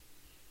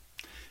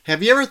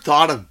Have you ever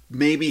thought of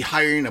maybe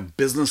hiring a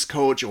business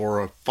coach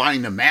or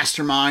finding a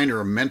mastermind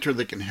or a mentor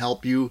that can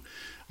help you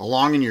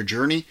along in your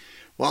journey?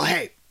 Well,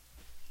 hey,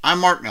 I'm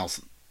Mark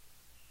Nelson.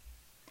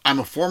 I'm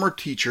a former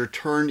teacher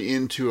turned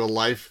into a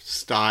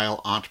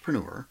lifestyle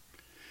entrepreneur,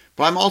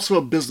 but I'm also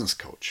a business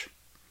coach.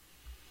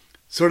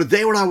 So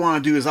today what I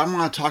want to do is I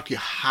want to talk to you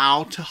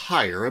how to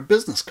hire a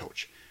business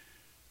coach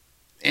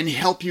and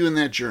help you in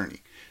that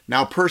journey.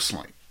 Now,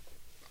 personally,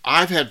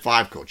 I've had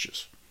 5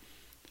 coaches.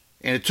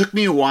 And it took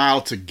me a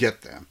while to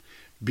get them.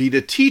 Being a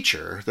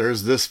teacher,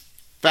 there's this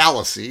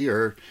fallacy,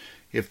 or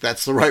if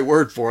that's the right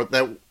word for it,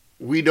 that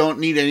we don't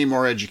need any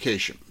more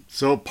education.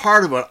 So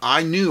part of it,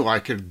 I knew I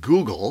could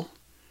Google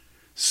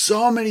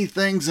so many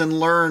things and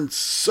learn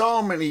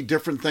so many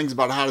different things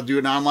about how to do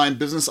an online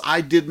business.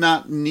 I did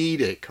not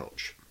need a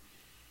coach.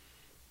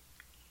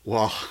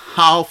 Well,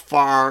 how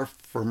far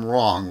from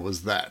wrong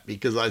was that?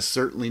 Because I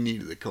certainly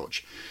needed a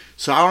coach.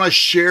 So I want to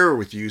share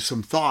with you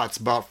some thoughts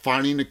about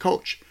finding a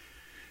coach.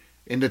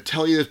 And to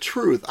tell you the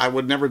truth, I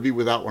would never be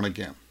without one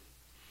again.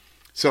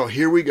 So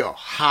here we go.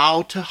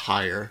 How to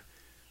hire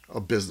a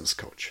business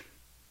coach.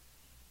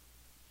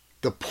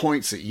 The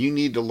points that you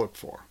need to look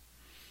for.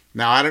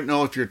 Now, I don't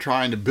know if you're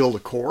trying to build a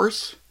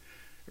course,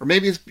 or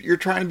maybe you're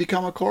trying to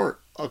become a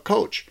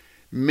coach.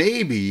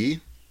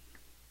 Maybe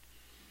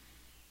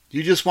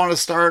you just want to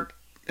start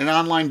an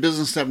online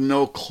business and have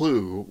no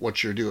clue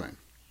what you're doing.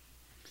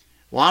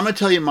 Well, I'm going to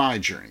tell you my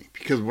journey.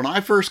 Because when I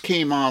first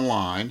came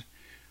online,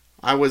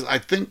 I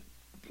think,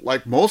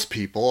 like most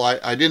people,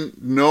 I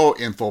didn't know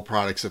info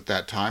products at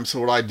that time. So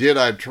what I did,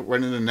 I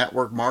went into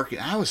network marketing.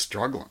 I was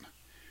struggling.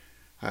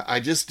 I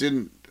just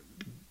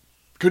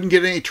couldn't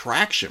get any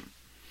traction.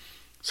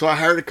 So I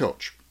hired a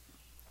coach.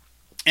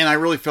 And I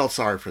really felt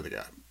sorry for the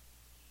guy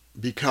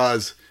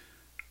because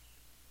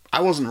I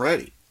wasn't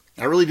ready.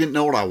 I really didn't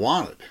know what I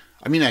wanted.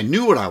 I mean, I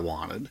knew what I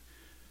wanted,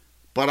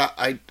 but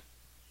I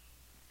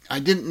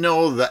didn't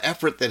know the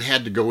effort that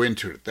had to go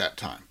into it at that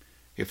time.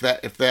 If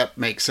that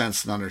makes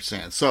sense and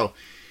understand. So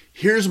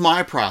here's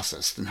my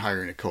process in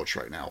hiring a coach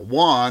right now.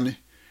 One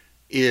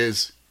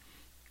is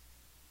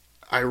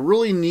I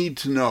really need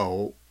to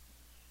know,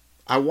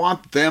 I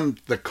want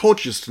the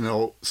coaches to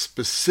know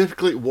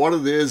specifically what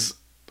it is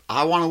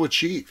I want to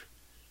achieve.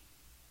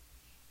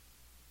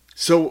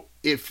 So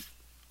if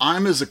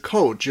I'm as a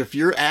coach, if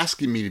you're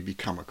asking me to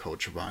become a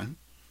coach of mine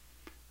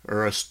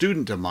or a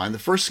student of mine, the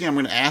first thing I'm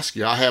going to ask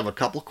you, I have a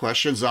couple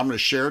questions. I'm going to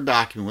share a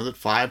document with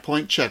it,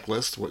 5-point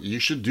checklist, what you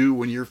should do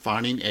when you're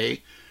finding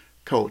a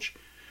coach.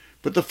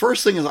 But the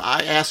first thing is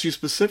I ask you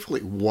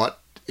specifically, what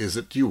is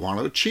it you want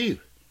to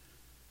achieve?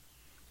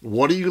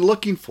 What are you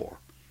looking for?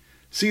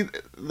 See,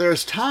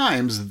 there's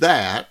times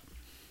that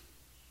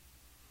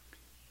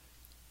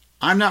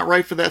I'm not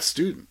right for that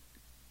student.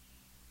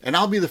 And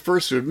I'll be the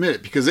first to admit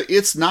it because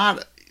it's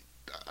not,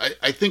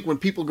 I think when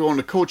people go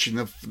into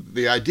coaching,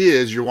 the idea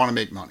is you want to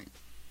make money.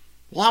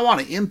 Well, I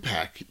want to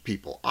impact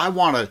people. I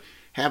want to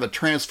have a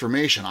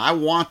transformation. I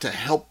want to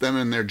help them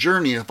in their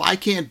journey. If I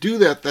can't do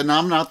that, then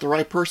I'm not the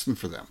right person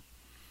for them.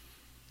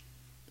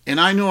 And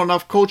I know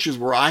enough coaches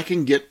where I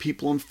can get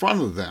people in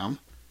front of them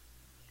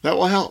that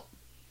will help.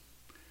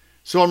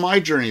 So on my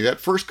journey,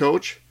 that first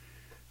coach,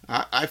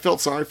 I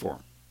felt sorry for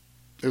him.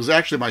 It was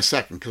actually my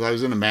second because I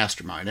was in a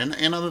mastermind.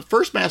 And on the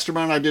first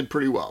mastermind, I did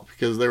pretty well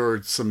because there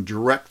were some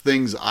direct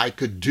things I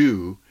could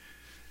do.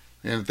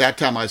 And at that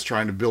time, I was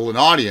trying to build an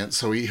audience,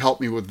 so he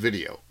helped me with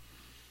video.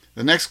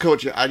 The next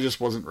coach, I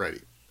just wasn't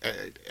ready.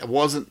 I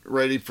wasn't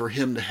ready for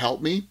him to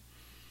help me.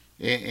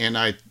 And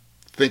I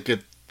think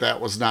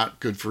that was not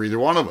good for either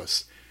one of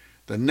us.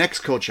 The next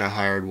coach I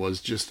hired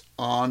was just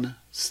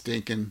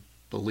unstinking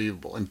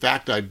believable. In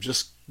fact, I'm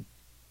just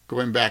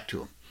going back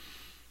to him.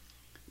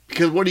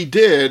 Because what he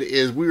did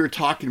is we were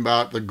talking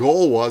about the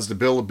goal was to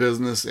build a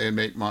business and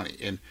make money.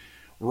 And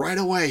right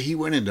away, he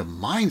went into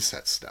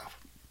mindset stuff.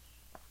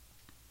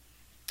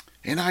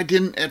 And I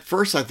didn't, at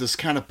first, I just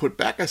kind of put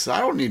back. I said, I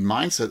don't need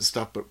mindset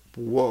stuff, but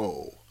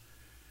whoa.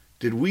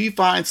 Did we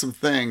find some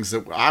things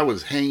that I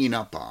was hanging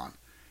up on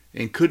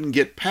and couldn't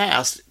get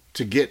past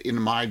to get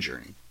into my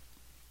journey?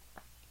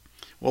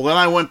 Well, then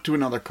I went to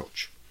another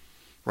coach,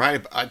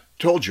 right? I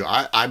told you,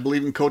 I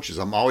believe in coaches.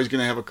 I'm always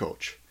going to have a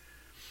coach.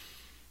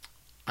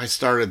 I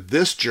started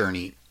this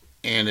journey,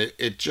 and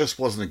it just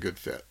wasn't a good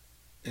fit.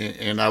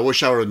 And I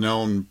wish I would have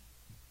known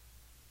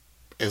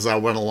as I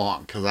went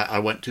along, because I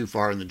went too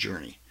far in the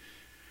journey.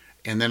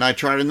 And then I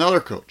tried another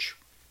coach,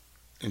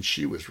 and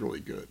she was really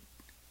good.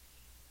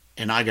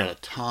 And I got a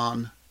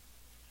ton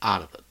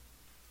out of it.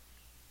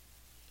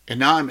 And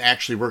now I'm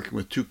actually working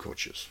with 2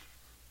 coaches.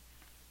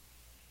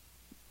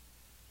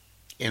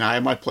 And I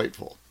have my plate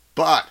full.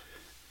 But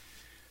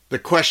the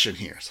question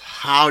here is,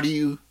 how do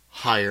you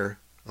hire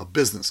a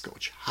business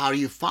coach? How do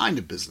you find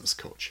a business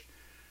coach?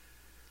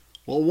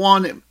 Well,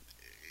 one,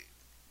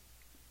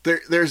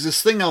 there's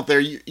this thing out there,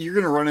 you're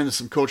going to run into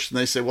some coaches and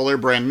they say, well, they're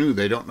brand new.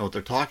 They don't know what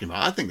they're talking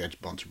about. I think that's a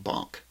bunch of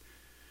bunk.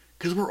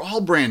 Because we're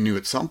all brand new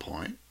at some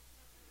point.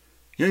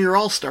 You know, you're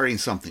all starting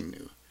something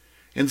new.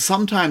 And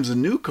sometimes a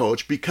new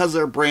coach, because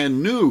they're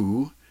brand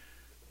new,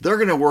 they're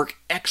going to work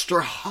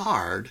extra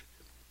hard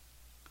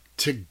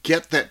to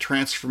get that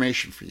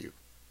transformation for you.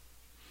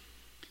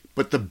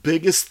 But the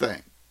biggest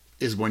thing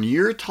is when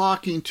you're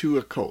talking to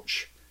a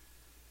coach,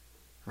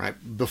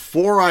 right?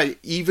 Before I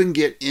even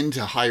get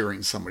into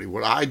hiring somebody,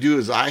 what I do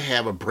is I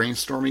have a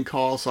brainstorming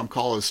call. Some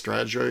call it a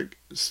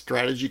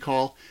strategy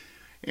call.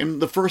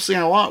 And the first thing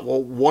I want,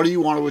 well, what do you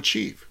want to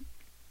achieve?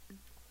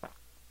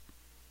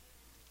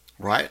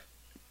 Right?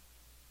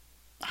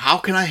 How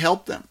can I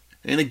help them?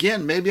 And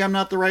again, maybe I'm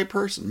not the right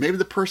person. Maybe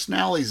the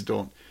personalities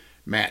don't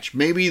match.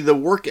 Maybe the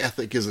work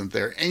ethic isn't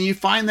there. And you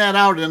find that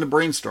out in a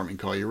brainstorming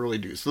call. You really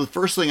do. So the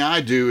first thing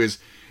I do is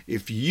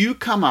if you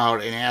come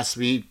out and ask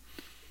me,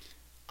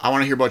 I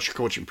want to hear about your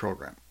coaching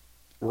program,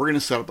 we're going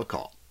to set up a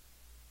call.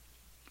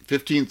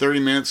 15, 30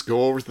 minutes,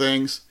 go over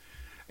things.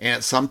 And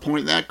at some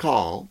point in that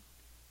call,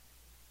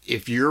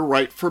 if you're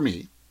right for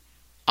me,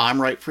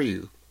 I'm right for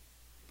you,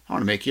 I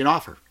want to make you an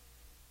offer.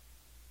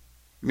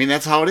 I mean,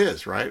 that's how it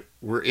is, right?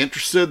 We're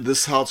interested. This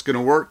is how it's going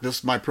to work. This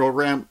is my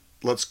program.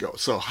 Let's go.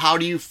 So how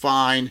do you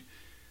hire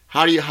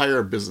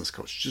a business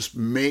coach? Just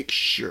make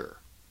sure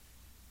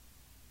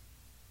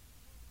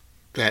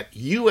that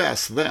you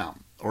ask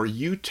them or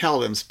you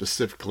tell them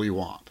specifically you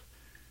want.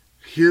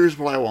 Here's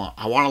what I want.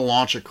 I want to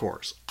launch a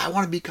course. I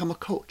want to become a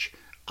coach.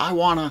 They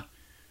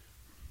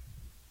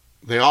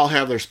all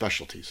have their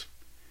specialties.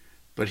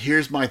 But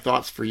here's my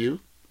thoughts for you.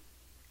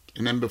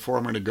 And then before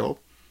I'm going to go,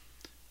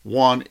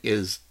 one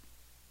is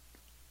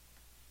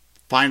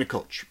find a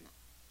coach.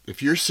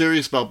 If you're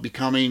serious about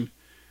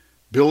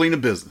building a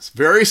business,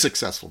 very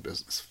successful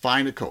business,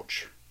 find a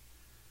coach.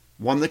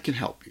 One that can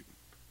help you.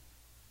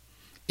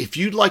 If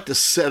you'd like to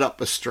set up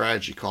a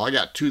strategy call, I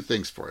got two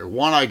things for you.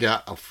 One, I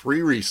got a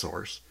free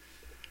resource.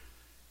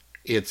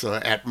 It's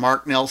at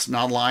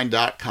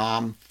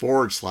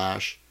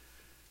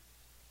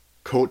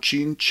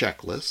marknelsononline.com/coaching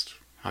checklist.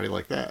 How do you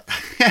like that?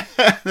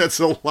 That's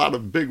a lot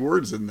of big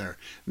words in there.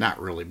 Not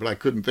really, but I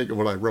couldn't think of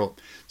what I wrote.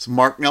 It's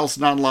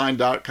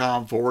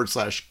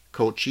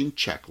marknelsononline.com/coaching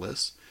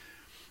checklist.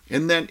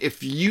 And then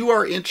if you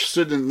are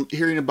interested in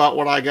hearing about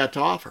what I got to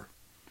offer,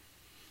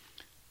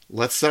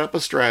 let's set up a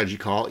strategy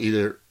call.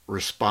 Either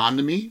respond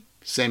to me,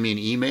 send me an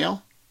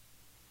email,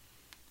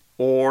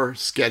 or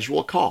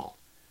schedule a call.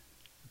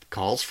 The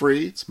call's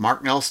free. It's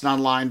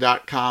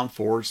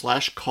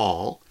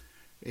marknelsononline.com/call.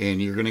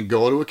 And you're going to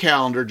go to a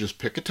calendar, just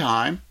pick a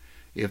time.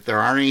 If there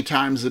aren't any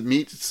times that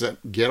meet,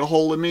 get a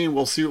hold of me and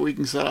we'll see what we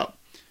can set up.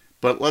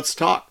 But let's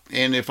talk.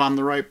 And if I'm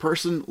the right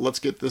person, let's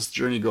get this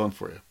journey going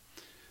for you.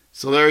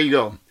 So there you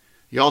go.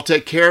 Y'all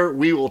take care.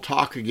 We will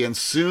talk again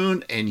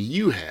soon, and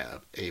you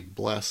have a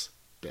blessed